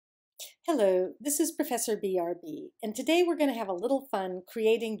Hello, this is Professor BRB, and today we're going to have a little fun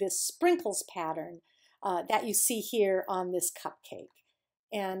creating this sprinkles pattern that you see here on this cupcake.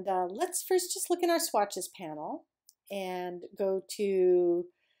 And let's first just look in our swatches panel and go to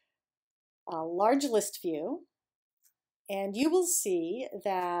large list view, and you will see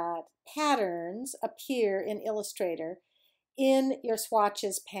that patterns appear in Illustrator in your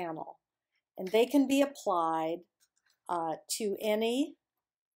swatches panel, and they can be applied to any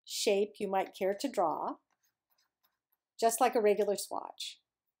shape you might care to draw, just like a regular swatch.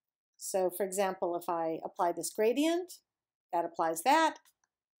 So for example, if I apply this gradient, that applies that,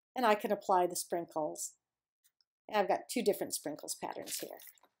 and I can apply the sprinkles. And I've got two different sprinkles patterns here.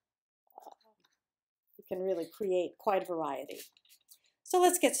 You can really create quite a variety. So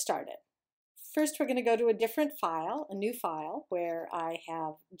let's get started. First, we're going to go to a different file, a new file, where I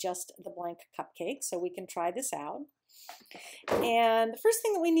have just the blank cupcake, so we can try this out. And the first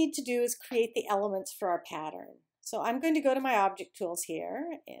thing that we need to do is create the elements for our pattern. So I'm going to go to my object tools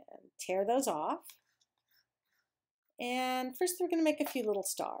here and tear those off. And first we're going to make a few little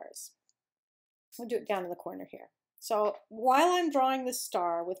stars. We'll do it down in the corner here. So while I'm drawing this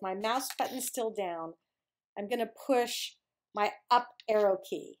star with my mouse button still down, I'm going to push my up arrow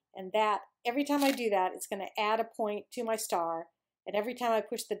key. And that, every time I do that, it's going to add a point to my star. And every time I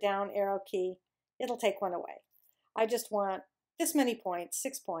push the down arrow key, it'll take one away. I just want this many points,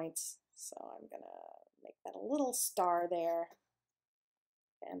 6 points. So I'm going to make that a little star there.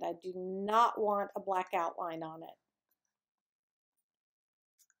 And I do not want a black outline on it.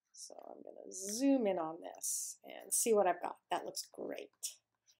 So I'm going to zoom in on this and see what I've got. That looks great.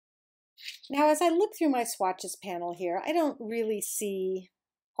 Now, as I look through my swatches panel here, I don't really see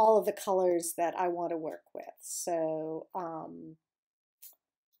all of the colors that I want to work with. So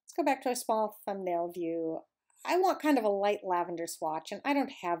let's go back to our small thumbnail view. I want kind of a light lavender swatch, and I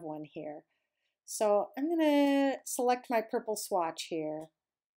don't have one here. So I'm going to select my purple swatch here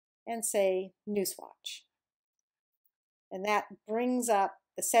and say New Swatch. And that brings up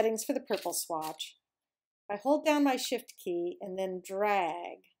the settings for the purple swatch. If I hold down my Shift key and then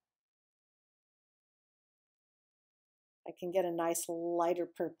drag, I can get a nice lighter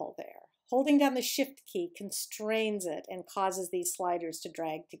purple there. Holding down the Shift key constrains it and causes these sliders to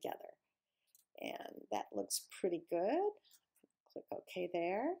drag together. And that looks pretty good. Click OK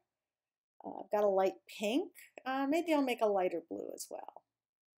there. I've got a light pink. Maybe I'll make a lighter blue as well.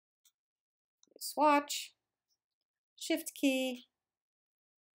 Swatch, Shift key,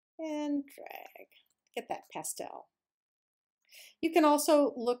 and drag. Get that pastel. You can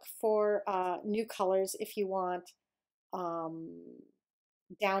also look for new colors if you want.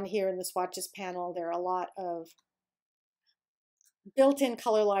 Down here in the swatches panel, there are a lot of built-in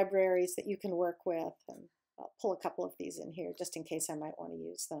color libraries that you can work with, and I'll pull a couple of these in here just in case I might want to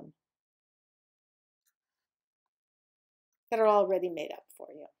use them, that are already made up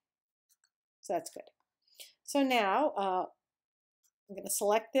for you. So that's good. So now I'm going to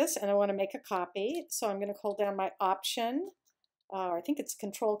select this and I want to make a copy. So I'm going to hold down my Option, or I think it's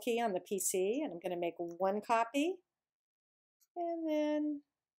Control key on the PC, and I'm going to make one copy and then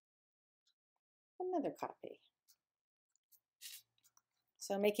another copy.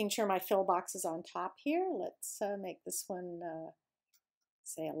 So making sure my fill box is on top here. Let's make this one,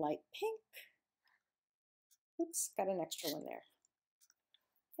 say, a light pink. Oops, got an extra one there.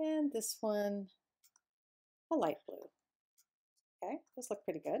 And this one, a light blue. Okay, those look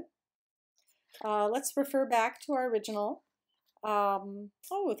pretty good. Let's refer back to our original. Oh,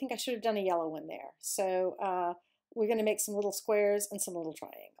 I think I should have done a yellow one there. So we're going to make some little squares and some little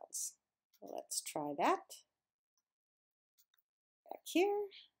triangles. Let's try that. Back here.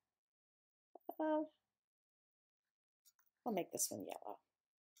 I'll make this one yellow.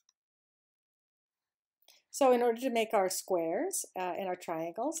 So in order to make our squares and our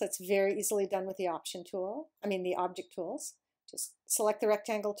triangles, that's very easily done with the Option tool. The object tools. Just select the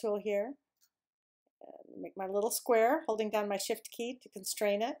rectangle tool here. And make my little square, holding down my Shift key to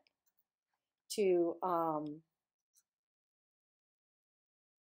constrain it to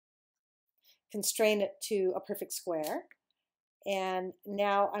a perfect square. And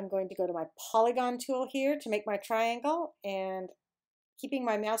now I'm going to go to my polygon tool here to make my triangle, and keeping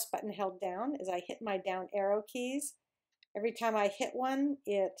my mouse button held down as I hit my down arrow keys. Every time I hit one,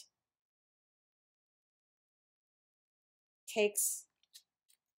 it takes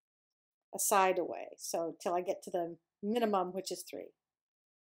a side away, so till I get to the minimum, which is 3.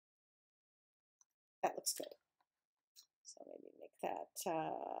 That looks good. So maybe make that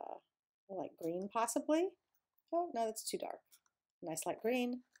light green possibly. Oh, no, that's too dark. Nice light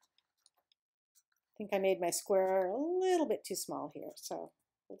green. I think I made my square a little bit too small here, so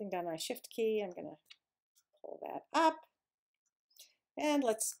Holding down my Shift key, I'm going to pull that up. And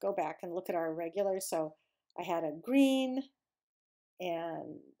let's go back and look at our regular. So I had a green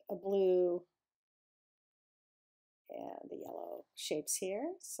and a blue and the yellow shapes here.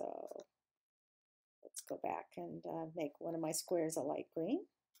 So let's go back and make one of my squares a light green.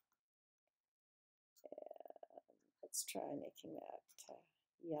 And let's try making that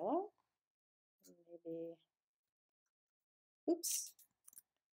yellow. Maybe, oops,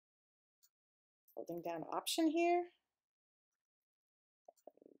 holding down Option here.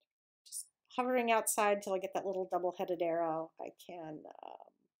 And just hovering outside till I get that little double-headed arrow, I can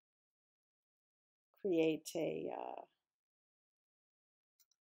create a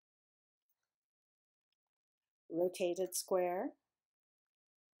rotated square.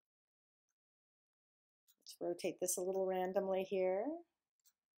 Let's rotate this a little randomly here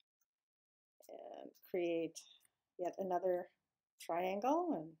and create yet another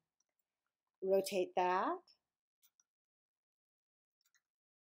triangle and rotate that.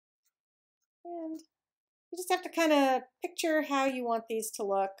 And you just have to kind of picture how you want these to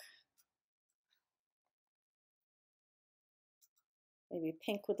look. Maybe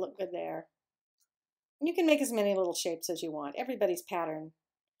pink would look good there. And you can make as many little shapes as you want. Everybody's pattern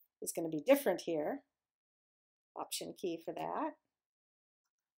is going to be different here. Option key for that.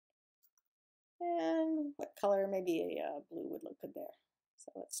 And what color? Maybe a blue would look good there.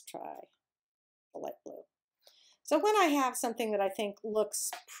 So let's try the light blue. So when I have something that I think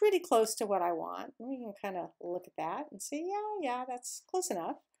looks pretty close to what I want, we can kind of look at that and see, yeah, that's close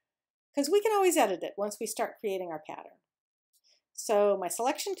enough. Because we can always edit it once we start creating our pattern. So my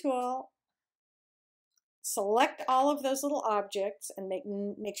selection tool, select all of those little objects and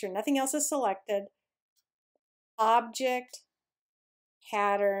make sure nothing else is selected. Object,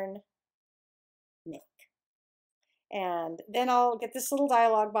 pattern, make. And then I'll get this little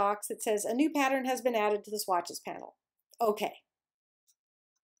dialog box that says a new pattern has been added to the swatches panel. Okay.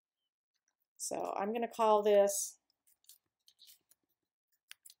 So I'm going to call this,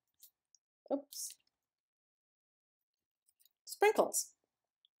 oops, sprinkles.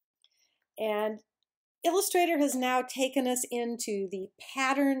 And Illustrator has now taken us into the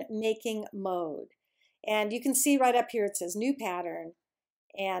pattern making mode. And you can see right up here it says new pattern.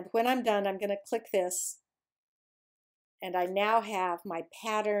 And when I'm done, I'm going to click this. And I now have my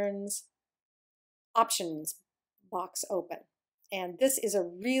patterns options box open. And this is a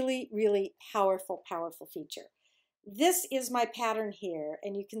really, really powerful, powerful feature. This is my pattern here,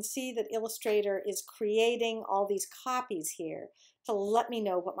 and you can see that Illustrator is creating all these copies here to let me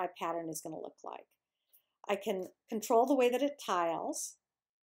know what my pattern is going to look like. I can control the way that it tiles,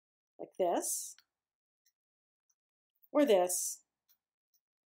 like this, or this,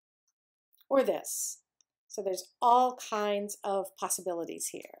 or this. So there's all kinds of possibilities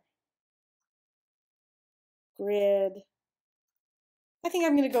here. Grid. I think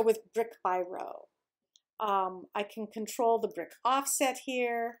I'm going to go with brick by row. I can control the brick offset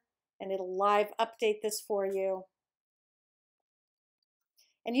here, and it'll live update this for you.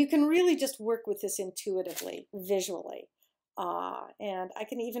 And you can really just work with this intuitively, visually. And I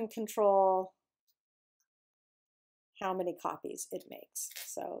can even control how many copies it makes.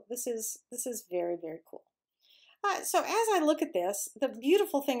 So this is very, very cool. So as I look at this, the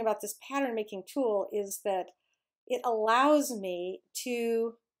beautiful thing about this pattern making tool is that it allows me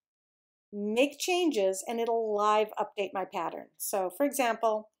to make changes and it'll live update my pattern. So for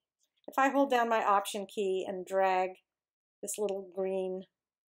example, if I hold down my Option key and drag this little green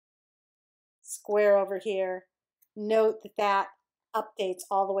square over here, note that that updates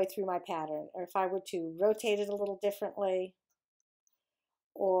all the way through my pattern. Or if I were to rotate it a little differently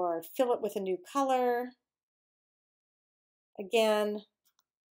or fill it with a new color, again,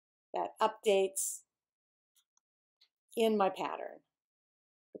 that updates in my pattern,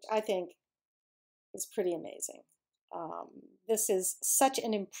 which I think is pretty amazing. This is such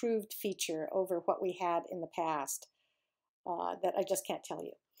an improved feature over what we had in the past that I just can't tell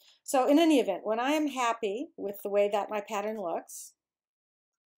you. So in any event, when I am happy with the way that my pattern looks,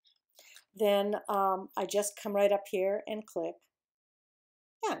 then I just come right up here and click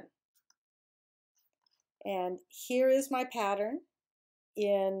Done. And here is my pattern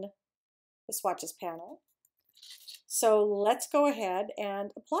in the swatches panel. So let's go ahead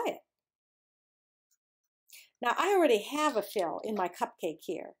and apply it. Now I already have a fill in my cupcake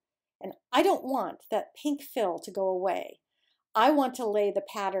here, and I don't want that pink fill to go away. I want to lay the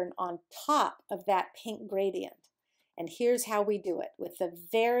pattern on top of that pink gradient. And here's how we do it with the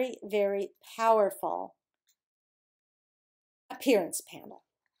very, very powerful appearance panel.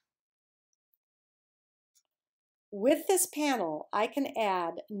 With this panel, I can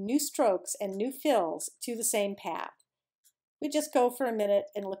add new strokes and new fills to the same path. We just go for a minute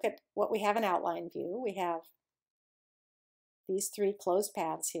and look at what we have in outline view. We have these three closed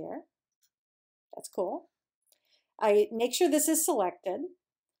paths here. That's cool. I make sure this is selected.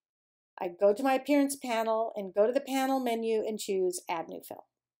 I go to my appearance panel and go to the panel menu and choose Add New Fill.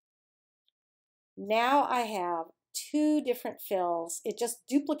 Now I have two different fills. It just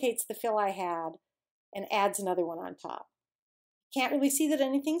duplicates the fill I had and adds another one on top. Can't really see that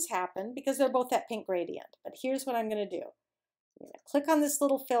anything's happened because they're both that pink gradient. But here's what I'm going to do. I'm going to click on this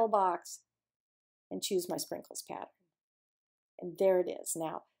little fill box and choose my sprinkles pattern. And there it is.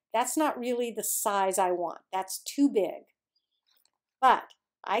 Now, that's not really the size I want. That's too big. But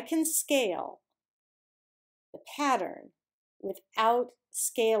I can scale the pattern without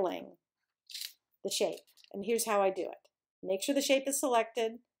scaling the shape. And here's how I do it. Make sure the shape is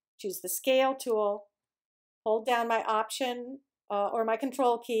selected, choose the scale tool, hold down my Option or my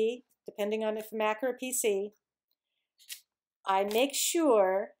Control key, depending on if Mac or a PC. I make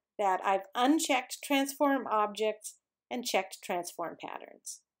sure that I've unchecked Transform Objects and checked Transform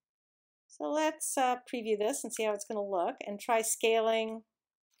Patterns. So let's preview this and see how it's going to look and try scaling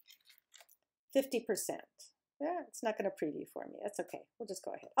 50%. Yeah, it's not going to preview for me. That's okay. We'll just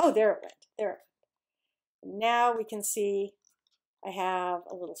go ahead. Oh, there it went. There it went. Now we can see I have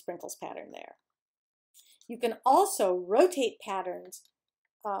a little sprinkles pattern there. You can also rotate patterns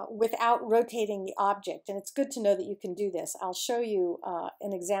without rotating the object, and it's good to know that you can do this. I'll show you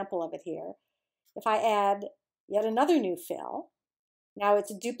an example of it here. If I add yet another new fill, now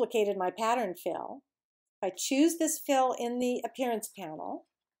it's duplicated my pattern fill. If I choose this fill in the Appearance panel,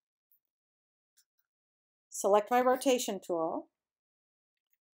 select my rotation tool,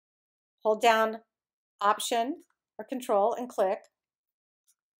 hold down Option or Control and click.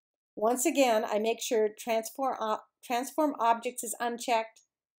 Once again, I make sure Transform Objects is unchecked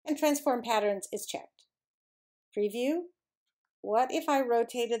and Transform Patterns is checked. Preview. What if I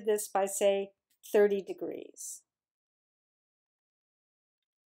rotated this by, say, 30 degrees?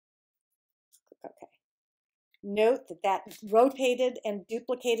 Okay. Note that that rotated and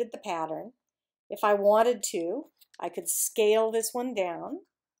duplicated the pattern. If I wanted to, I could scale this one down.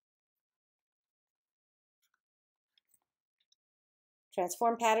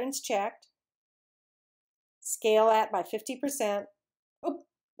 Transform Patterns checked. Scale that by 50%. Oh,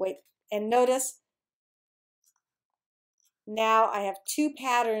 wait, and notice now I have two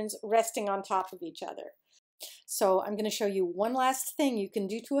patterns resting on top of each other. So I'm going to show you one last thing you can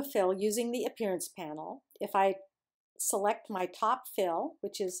do to a fill using the Appearance panel. If I select my top fill,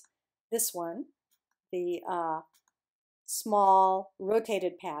 which is this one, the small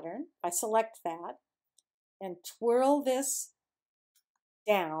rotated pattern, I select that and twirl this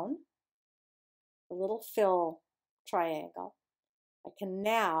down, the little fill triangle, I can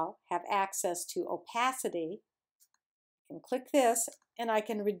now have access to opacity. I can click this and I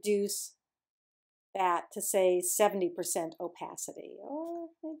can reduce that to, say, 70% opacity or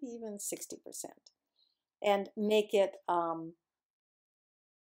maybe even 60% and make it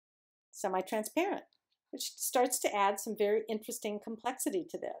semi-transparent, which starts to add some very interesting complexity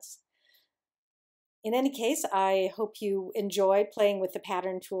to this. In any case, I hope you enjoy playing with the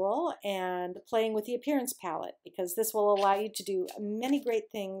pattern tool and playing with the Appearance palette, because this will allow you to do many great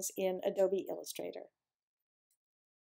things in Adobe Illustrator.